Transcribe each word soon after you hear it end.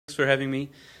for having me.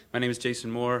 My name is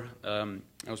Jason Moore. I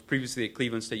was previously at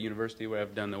Cleveland State University, where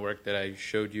I've done the work that I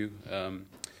showed you,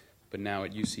 but now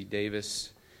at UC Davis,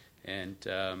 and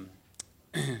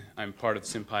I'm part of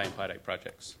the SymPy and PyDite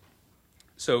projects.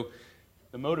 So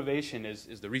the motivation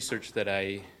is the research that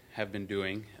I have been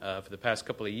doing. For the past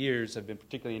couple of years, I've been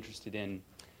particularly interested in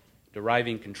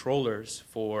deriving controllers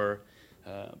for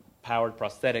powered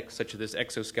prosthetics, such as this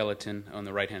exoskeleton on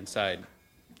the right-hand side.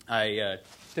 I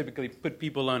typically put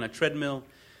people on a treadmill,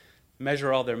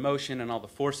 measure all their motion and all the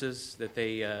forces that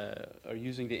they are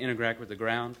using to interact with the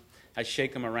ground. I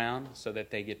shake them around so that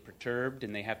they get perturbed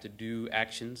and they have to do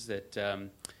actions that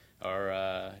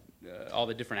are all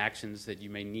the different actions that you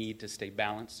may need to stay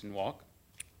balanced and walk.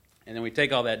 And then we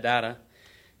take all that data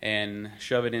and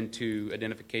shove it into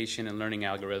identification and learning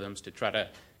algorithms to try to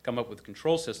come up with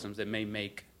control systems that may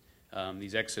make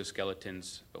these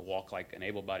exoskeletons walk like an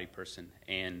able-bodied person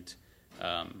and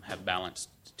have balance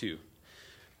too.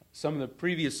 Some of the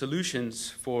previous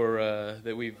solutions for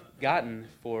that we've gotten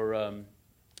for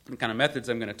the kind of methods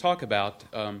I'm going to talk about,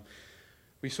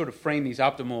 we sort of frame these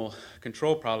optimal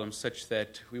control problems such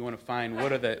that we want to find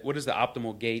what is the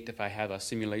optimal gait if I have a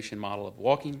simulation model of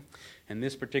walking. And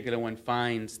this particular one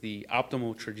finds the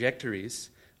optimal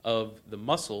trajectories of the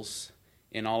muscles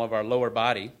in all of our lower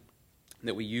body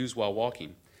that we use while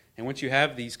walking. And once you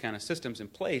have these kind of systems in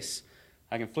place,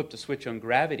 I can flip the switch on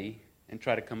gravity and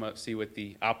try to see what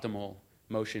the optimal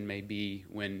motion may be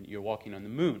when you're walking on the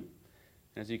moon.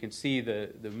 And as you can see, the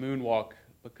moonwalk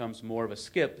becomes more of a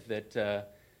skip that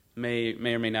may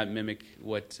or may not mimic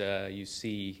what you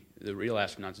see the real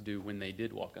astronauts do when they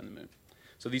did walk on the moon.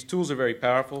 So these tools are very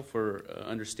powerful for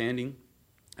understanding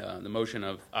the motion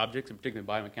of objects, in particular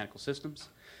biomechanical systems.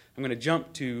 I'm going to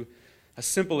jump to a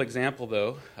simple example,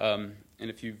 though, and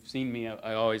if you've seen me,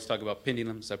 I always talk about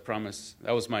pendulums. I promise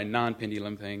that was my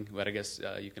non-pendulum thing, but I guess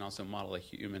you can also model a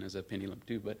human as a pendulum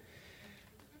too. But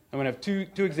I'm going to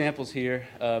have two examples here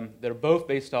that are both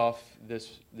based off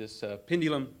this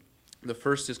pendulum. The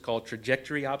first is called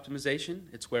trajectory optimization.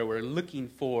 It's where we're looking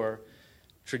for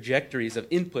trajectories of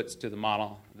inputs to the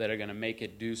model that are going to make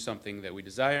it do something that we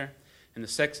desire. And the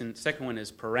second one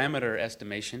is parameter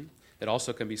estimation that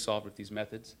also can be solved with these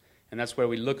methods. And that's where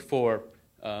we look for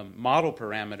model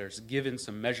parameters given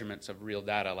some measurements of real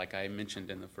data, like I mentioned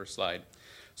in the first slide.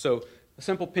 So a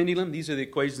simple pendulum, these are the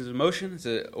equations of motion. It's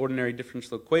an ordinary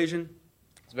differential equation.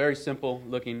 It's very simple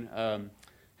looking.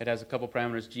 It has a couple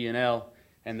parameters, G and L.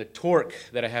 And the torque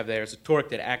that I have there is a torque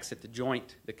that acts at the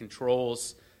joint that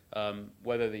controls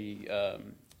whether the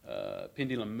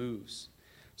pendulum moves.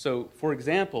 So, for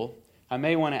example, I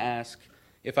may want to ask,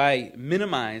 if I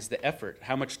minimize the effort,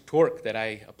 how much torque that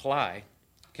I apply,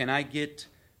 can I get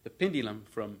the pendulum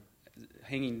from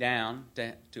hanging down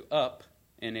to up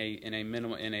in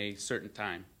a certain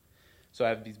time? So I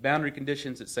have these boundary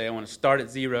conditions that say I want to start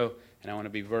at 0 and I want to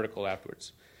be vertical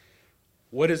afterwards.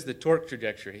 What is the torque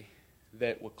trajectory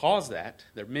that will cause that?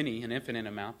 There are many, an infinite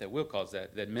amount that will cause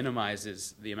that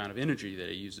minimizes the amount of energy that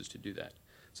it uses to do that.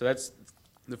 So that's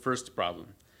the first problem.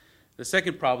 The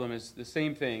second problem is the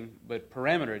same thing, but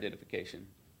parameter identification.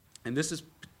 And this is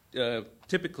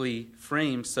typically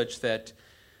framed such that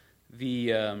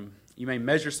you may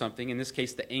measure something, in this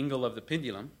case the angle of the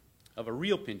pendulum, of a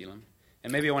real pendulum,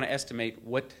 and maybe I want to estimate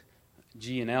what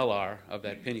G and L are of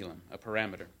that pendulum, a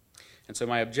parameter. And so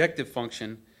my objective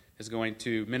function is going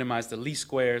to minimize the least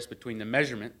squares between the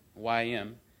measurement,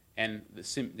 YM, and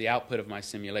the output of my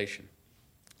simulation.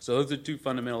 So those are two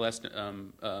fundamental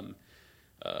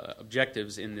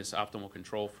objectives in this optimal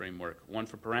control framework, one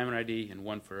for parameter ID and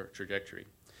one for trajectory.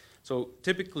 So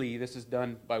typically this is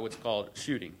done by what's called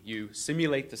shooting. You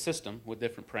simulate the system with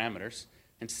different parameters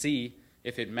and see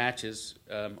if it matches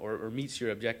or meets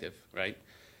your objective, right?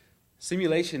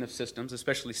 Simulation of systems,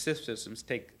 especially SIF systems,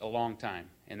 take a long time,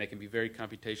 and they can be very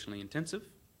computationally intensive.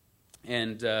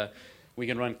 And we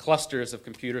can run clusters of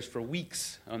computers for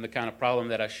weeks on the kind of problem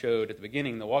that I showed at the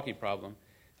beginning, the walking problem,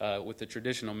 with the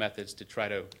traditional methods to try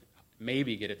to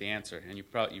maybe get at the answer. And you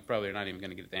probably are not even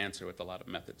going to get at the answer with a lot of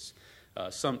methods.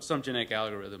 Some genetic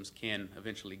algorithms can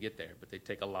eventually get there, but they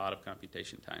take a lot of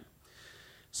computation time.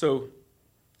 So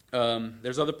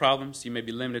there's other problems. You may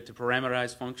be limited to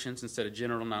parameterized functions instead of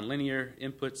general nonlinear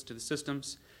inputs to the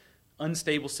systems.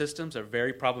 Unstable systems are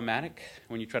very problematic.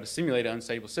 When you try to simulate an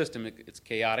unstable system, it's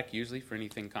chaotic usually for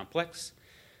anything complex.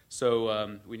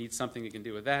 So we need something that can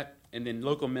deal with that. And then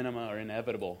local minima are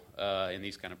inevitable in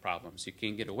these kind of problems. You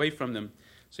can't get away from them,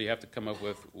 so you have to come up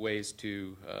with ways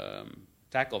to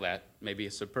tackle that, maybe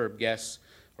a superb guess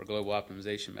or global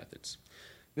optimization methods.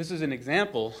 This is an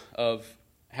example of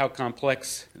how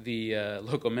complex the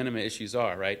local minima issues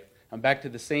are, right? I'm back to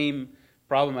the same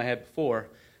problem I had before.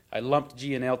 I lumped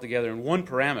G and L together in one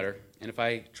parameter, and if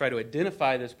I try to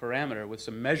identify this parameter with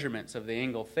some measurements of the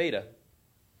angle theta,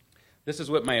 this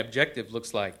is what my objective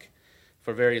looks like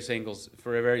for various angles,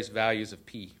 for various values of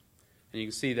P. And you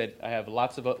can see that I have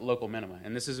lots of local minima.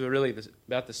 And this is really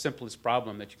about the simplest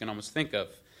problem that you can almost think of.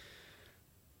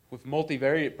 With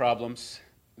multivariate problems,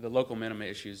 the local minima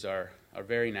issues are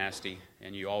very nasty,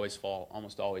 and you almost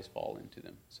always fall into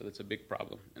them. So that's a big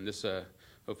problem. And this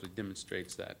hopefully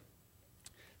demonstrates that.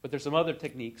 But there's some other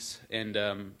techniques, and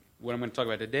what I'm going to talk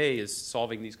about today is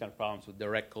solving these kind of problems with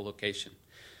direct collocation.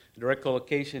 Direct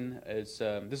collocation is,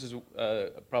 this is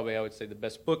probably, I would say, the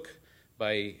best book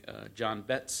by John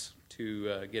Betts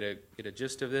to get a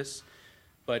gist of this.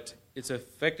 But it's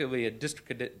effectively a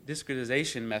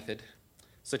discretization method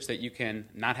such that you can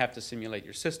not have to simulate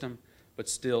your system, but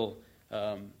still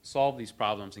solve these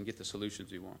problems and get the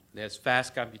solutions we want. It has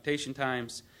fast computation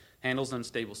times, handles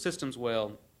unstable systems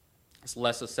well, it's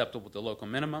less susceptible to local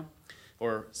minima,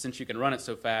 or since you can run it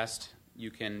so fast,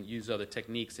 you can use other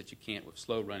techniques that you can't with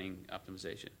slow running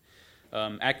optimization.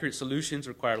 Accurate solutions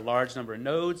require a large number of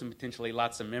nodes and potentially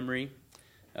lots of memory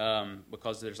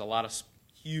because there's a lot of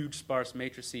huge sparse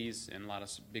matrices and a lot of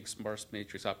big sparse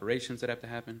matrix operations that have to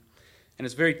happen. And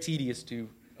it's very tedious to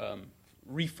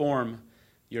reform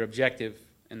your objective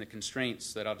and the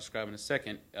constraints that I'll describe in a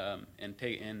second and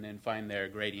then find their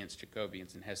gradients,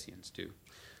 Jacobians, and Hessians too.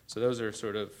 So those are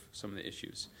sort of some of the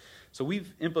issues. So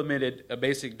we've implemented a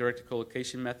basic direct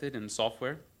collocation method in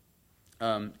software.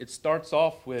 It starts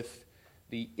off with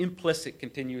the implicit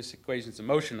continuous equations of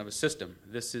motion of a system.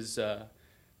 This is,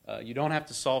 you don't have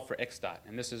to solve for x dot,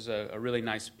 and this is a really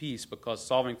nice piece because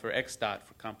solving for x dot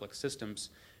for complex systems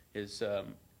is a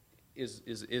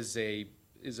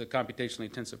computationally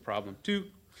intensive problem too.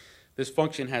 This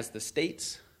function has the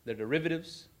states, the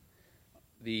derivatives,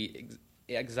 the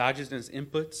exogenous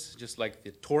inputs, just like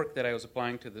the torque that I was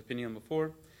applying to the pendulum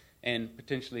before, and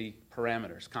potentially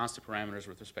parameters, constant parameters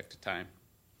with respect to time.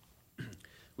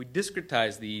 We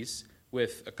discretize these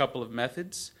with a couple of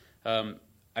methods.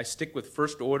 I stick with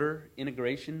first order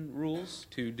integration rules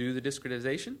to do the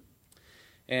discretization,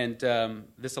 and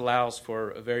this allows for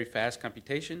a very fast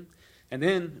computation. And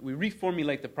then we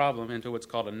reformulate the problem into what's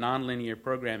called a nonlinear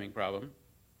programming problem,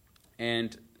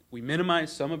 and we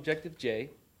minimize some objective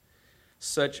J,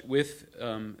 such with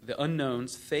the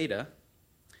unknowns theta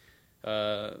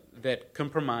that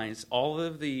comprise all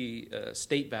of the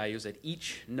state values at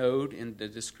each node in the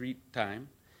discrete time,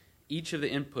 each of the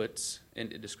inputs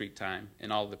in a discrete time,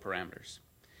 and all of the parameters.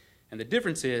 And the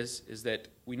difference is that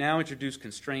we now introduce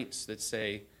constraints that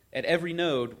say at every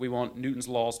node we want Newton's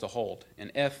laws to hold,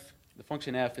 and f, the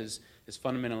function f is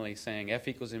fundamentally saying f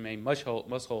equals ma must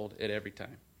hold at every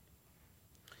time.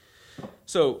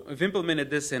 So I've implemented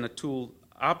this in a tool,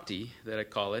 Opti, that I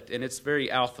call it, and it's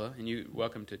very alpha, and you're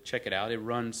welcome to check it out.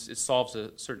 It solves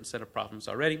a certain set of problems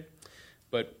already.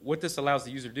 But what this allows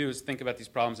the user to do is think about these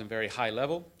problems in very high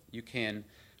level. You can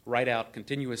write out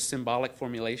continuous symbolic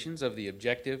formulations of the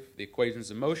objective, the equations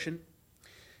of motion,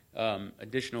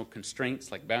 additional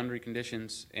constraints like boundary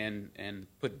conditions, and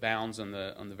put bounds on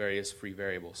the various free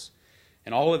variables.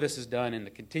 And all of this is done in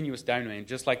the continuous time domain,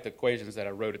 just like the equations that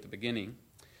I wrote at the beginning.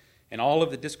 And all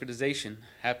of the discretization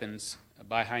happens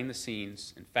behind the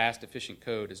scenes, and fast, efficient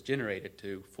code is generated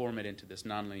to form it into this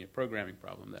nonlinear programming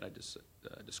problem that I just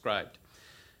described.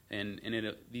 And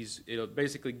it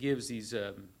basically gives these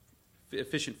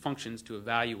efficient functions to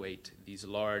evaluate these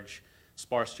large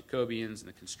sparse Jacobians and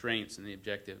the constraints and the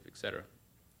objective, et cetera.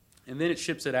 And then it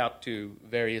ships it out to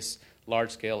various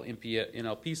large-scale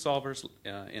NLP solvers.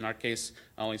 In our case,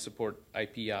 I only support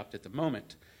IP-opt at the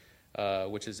moment,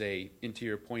 which is a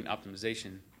interior point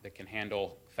optimization that can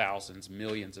handle thousands,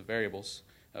 millions of variables,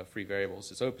 free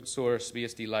variables. It's open source,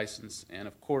 BSD license, and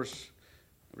of course,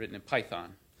 written in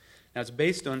Python. Now, it's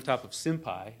based on top of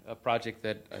SymPy, a project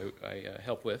that I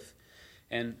help with.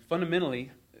 And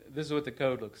fundamentally, this is what the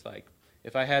code looks like.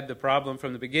 If I had the problem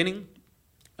from the beginning,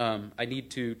 I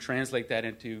need to translate that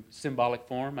into symbolic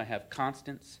form. I have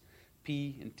constants,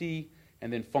 P and T,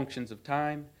 and then functions of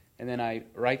time, and then I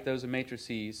write those in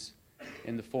matrices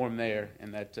in the form there,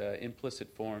 in that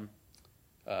implicit form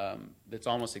that's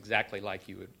almost exactly like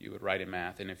you would write in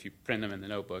math. And if you print them in the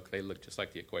notebook, they look just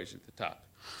like the equation at the top.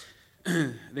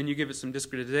 Then you give it some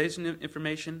discretization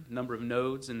information, number of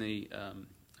nodes in the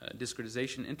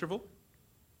discretization interval.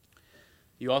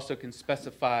 You also can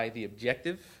specify the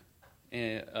objective,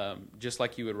 just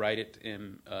like you would write it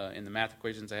in the math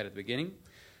equations I had at the beginning.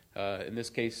 In this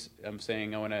case, I'm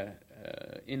saying I want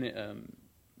to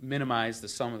minimize the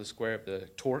sum of the square of the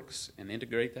torques and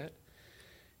integrate that.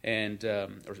 and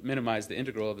or minimize the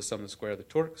integral of the sum of the square of the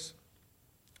torques.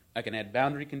 I can add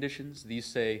boundary conditions. These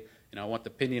say, I want the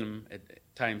pendulum at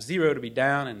time 0 to be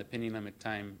down and the pendulum at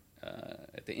time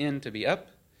at the end to be up.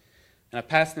 And I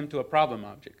pass them to a problem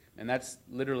object. And that's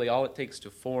literally all it takes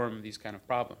to form these kind of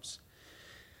problems.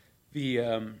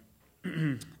 In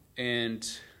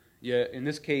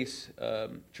this case, for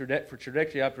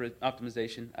trajectory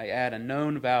optimization, I add a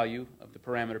known value of the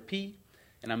parameter P,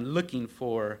 and I'm looking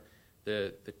for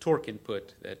the torque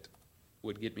input that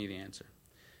would get me the answer.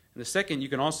 And the second, you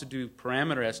can also do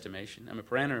parameter estimation.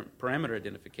 Parameter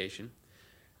identification.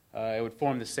 I would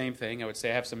form the same thing. I would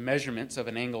say I have some measurements of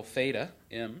an angle theta,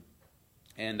 m,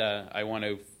 and I want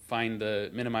to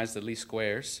minimize the least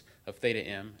squares of theta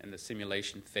m and the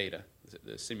simulation theta,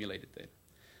 the simulated theta.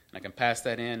 And I can pass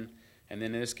that in, and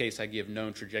then in this case I give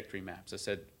known trajectory maps. I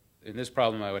said in this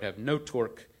problem I would have no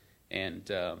torque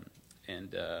and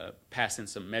pass in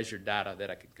some measured data that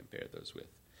I could compare those with.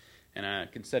 And I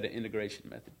can set an integration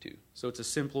method too. So it's a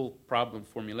simple problem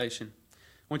formulation.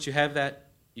 Once you have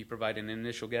that, you provide an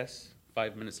initial guess.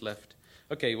 5 minutes left.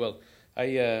 Okay, well,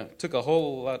 I took a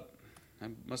whole lot. I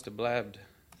must have blabbed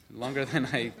longer than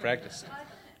I practiced. 5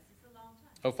 minutes is a long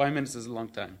time. Oh, 5 minutes is a long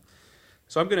time.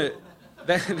 So I'm going to,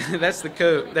 that's the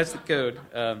code. That's the code.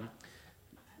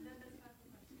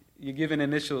 You give an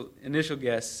initial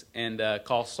guess and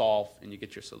call solve, and you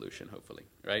get your solution, hopefully,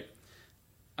 right?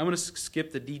 I'm going to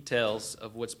skip the details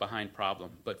of what's behind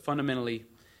problem, but fundamentally,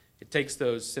 it takes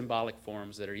those symbolic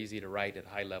forms that are easy to write at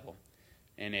high level,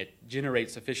 and it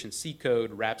generates sufficient C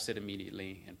code, wraps it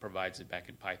immediately, and provides it back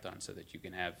in Python so that you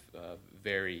can have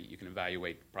you can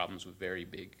evaluate problems with very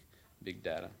big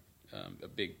data,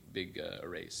 big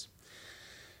arrays.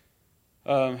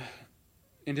 And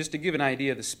just to give an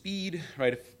idea of the speed,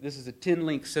 right? If this is a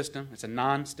 10-link system, it's a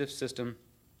non-stiff system.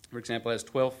 For example, it has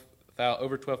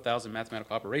over 12,000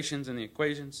 mathematical operations in the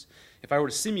equations. If I were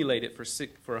to simulate it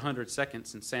for 100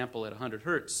 seconds and sample at 100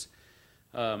 hertz,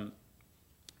 I'd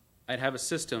have a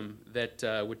system that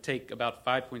would take about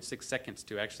 5.6 seconds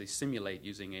to actually simulate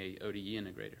using a ODE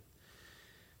integrator.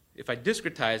 If I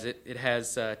discretize it, it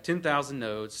has 10,000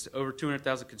 nodes, over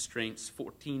 200,000 constraints,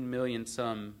 14 million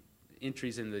some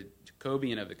entries in the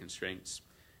Jacobian of the constraints,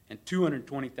 and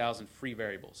 220,000 free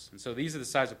variables. And so these are the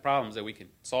size of problems that we can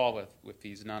solve with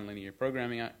these nonlinear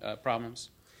programming problems.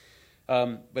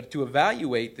 But to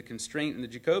evaluate the constraint in the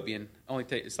Jacobian,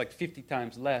 it's like 50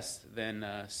 times less than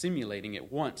simulating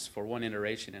it once for one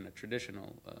iteration in a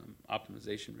traditional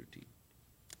optimization routine.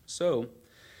 So,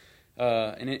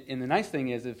 and the nice thing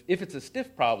is, if it's a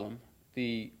stiff problem,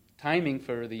 the timing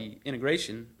for the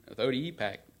integration of the ODE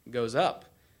pack goes up,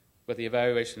 but the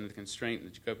evaluation of the constraint in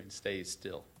the Jacobian stays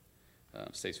still,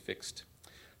 stays fixed.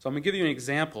 So I'm going to give you an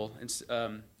example.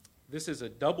 This is a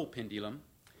double pendulum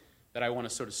that I want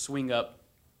to sort of swing up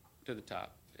to the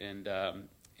top and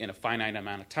in a finite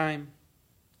amount of time.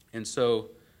 And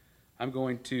so I'm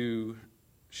going to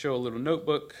show a little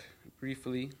notebook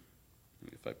briefly,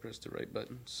 if I press the right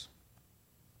buttons.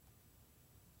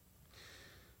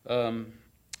 I've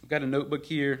got a notebook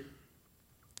here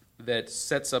that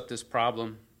sets up this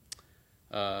problem.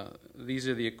 These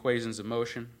are the equations of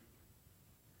motion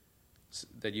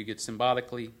that you get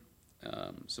symbolically,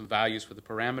 some values for the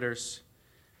parameters,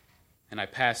 and I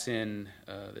pass in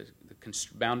the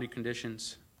boundary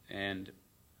conditions and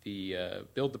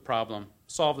build the problem,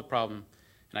 solve the problem,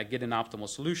 and I get an optimal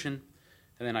solution,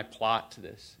 and then I plot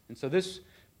this. And so this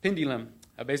pendulum,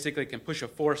 I basically can push a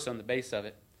force on the base of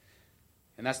it,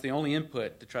 and that's the only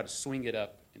input to try to swing it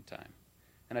up in time.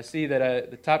 And I see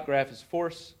that the top graph is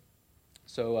force,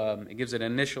 so it gives it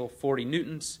an initial 40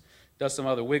 newtons, does some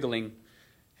other wiggling,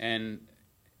 and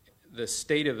the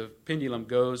state of the pendulum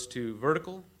goes to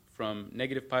vertical from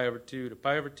negative pi over 2 to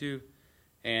pi over 2,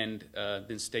 and then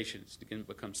it can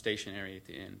become stationary at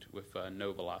the end with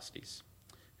no velocities.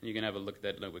 And you can have a look at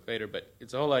that notebook later, but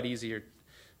it's a whole lot easier.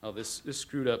 Oh, this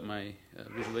screwed up my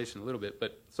visualization a little bit,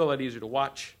 but it's a whole lot easier to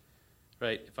watch,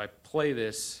 right? If I play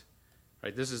this,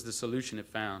 right, this is the solution it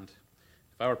found.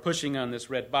 If I were pushing on this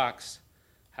red box,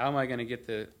 how am I going to get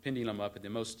the pendulum up in the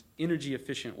most energy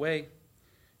efficient way?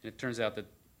 And it turns out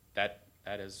that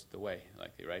is the way,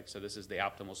 likely, right? So this is the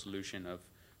optimal solution of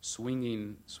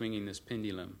swinging this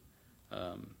pendulum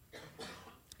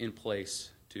in place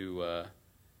to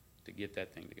get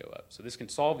that thing to go up. So this can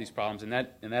solve these problems, and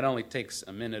that only takes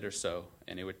a minute or so,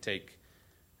 and it would take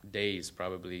days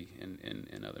probably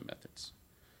in other methods.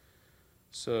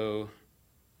 So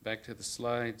back to the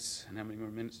slides, and how many more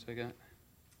minutes do I got?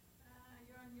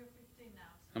 You're on your 15 now.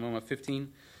 I'm on my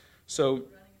 15. So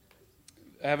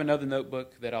I have another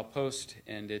notebook that I'll post,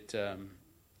 and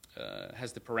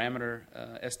has the parameter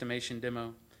estimation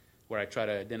demo, where I try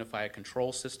to identify a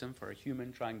control system for a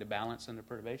human trying to balance under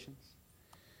perturbations.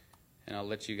 And I'll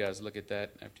let you guys look at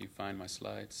that after you find my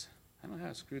slides. I don't know how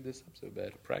I screwed this up so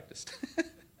bad. I practiced.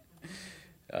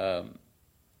 And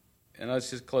let's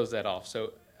just close that off.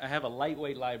 So I have a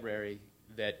lightweight library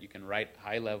that you can write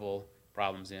high-level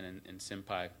problems in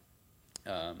SymPy.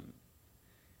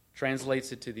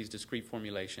 Translates it to these discrete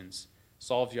formulations,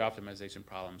 solves your optimization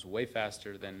problems way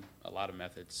faster than a lot of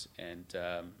methods, and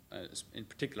in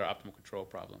particular optimal control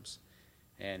problems.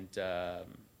 And I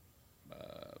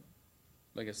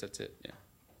guess that's it. Yeah.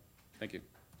 Thank you.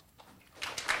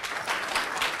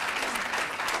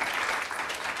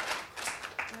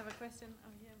 You have a question? Oh,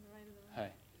 yeah, right over there.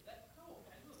 Hi.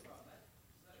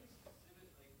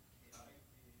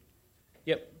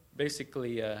 Yep.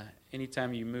 Basically,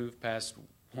 anytime you move past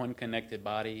one connected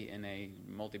body in a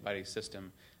multi-body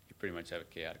system, you pretty much have a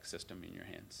chaotic system in your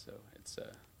hands. So it's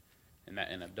and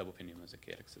a double pendulum is a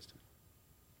chaotic system.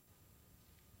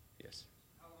 Yes.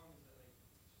 How long is that? Like,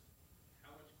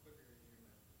 how much quicker is your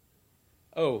method?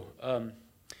 Oh,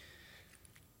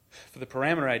 for the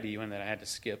parameter ID one that I had to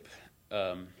skip,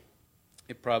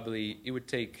 it would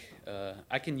take.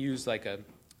 I can use like a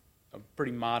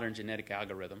pretty modern genetic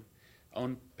algorithm.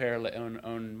 On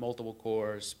multiple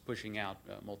cores, pushing out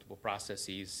multiple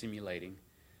processes, simulating,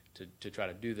 to try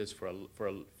to do this for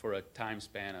a time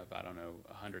span of, I don't know,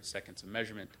 100 seconds of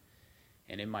measurement,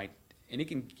 and it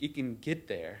can get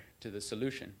there to the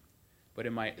solution, but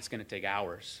it's going to take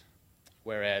hours,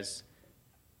 whereas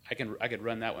I could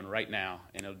run that one right now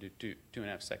and it'll do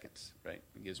 2.5 seconds, right?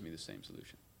 It gives me the same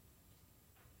solution.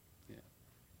 Yeah.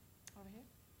 Over here?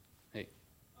 Hey.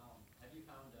 Have you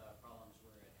found problems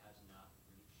where it has not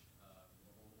reached global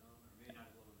minimum, or maybe not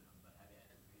a global minimum, but have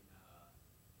it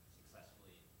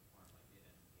successfully performed like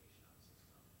data identification on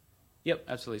the system? Yep,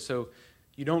 absolutely. So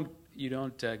you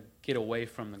don't get away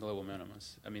from the global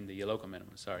minimums. I mean the local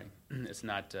minimum. Sorry, it's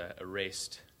not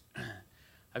erased.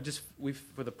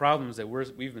 For the problems that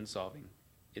we've been solving,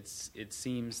 it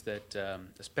seems that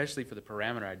especially for the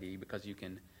parameter ID, because you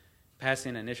can pass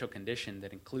in an initial condition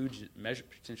that includes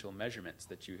potential measurements,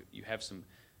 that you have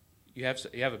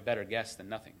a better guess than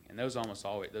nothing, and those almost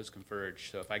always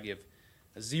converge. So if I give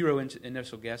a 0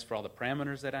 initial guess for all the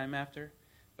parameters that I'm after,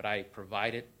 but I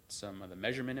provided some of the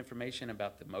measurement information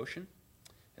about the motion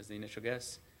as the initial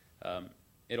guess,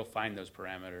 it'll find those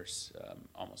parameters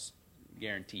almost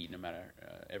guaranteed, no matter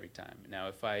every time. Now,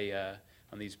 if I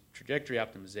on these trajectory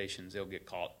optimizations, they'll get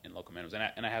caught in local minimums,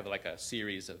 and I have like a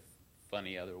series of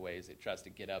funny other ways it tries to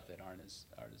get up that aren't as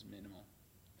minimal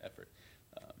effort.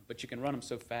 But you can run them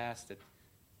so fast that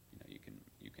you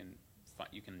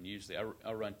can usually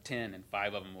I'll run 10 and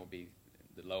 5 of them will be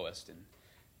the lowest, and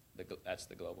that's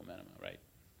the global minimum, right?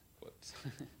 Whoops.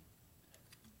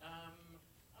 I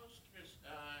was curious,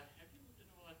 have you looked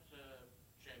into what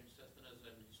James Cespedes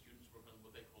and his students work on,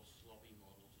 what they call sloppy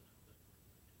models?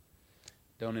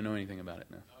 Don't know anything about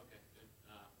it, no. Okay, good.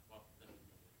 Well, then.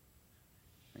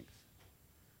 Thanks.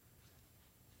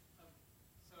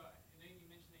 So I know you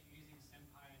mentioned that you're using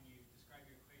SymPy and you describe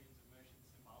your equations of motion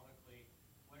symbolically.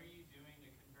 What are you doing to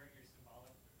convert your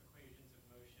symbolic equations of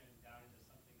motion down into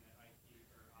something that IP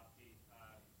or Opti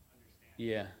understands?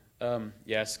 Yeah.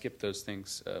 I skipped those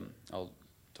things. I'll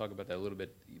talk about that a little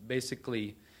bit.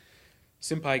 Basically,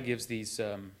 SymPy gives these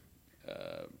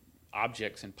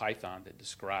objects in Python that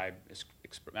describe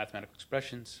mathematical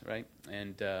expressions, right?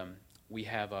 And we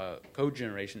have code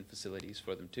generation facilities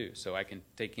for them too. So I can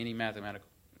take any mathematical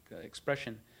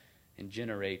expression and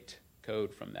generate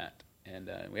code from that. And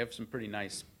we have some pretty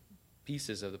nice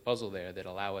pieces of the puzzle there that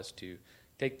allow us to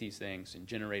take these things and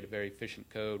generate a very efficient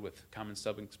code with common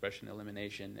sub-expression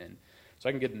elimination. And so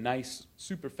I can get a nice,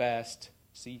 super fast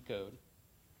C code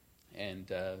and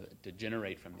to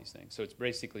generate from these things. So it's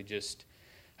basically just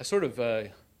a sort of,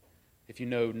 if you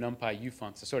know NumPy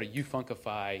ufuncs, a sort of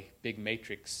ufuncify big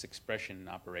matrix expression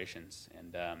operations,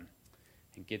 and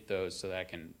get those so that I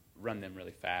can run them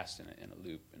really fast in a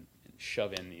loop and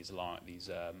shove in these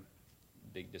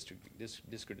big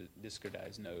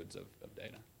discretized nodes of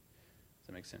data. Does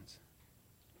that make sense?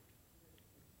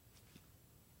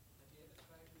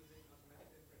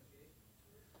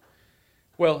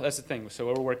 Well, that's the thing. So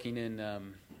we're working in,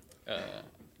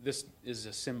 this is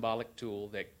a symbolic tool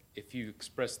that if you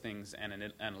express things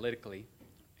analytically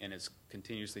and it's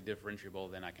continuously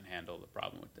differentiable, then I can handle the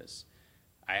problem with this.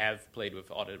 I have played with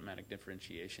automatic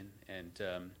differentiation, and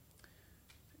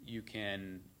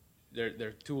there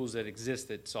are tools that exist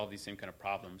that solve these same kind of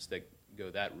problems that go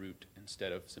that route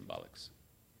instead of symbolics.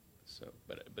 So,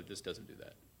 but this doesn't do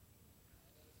that.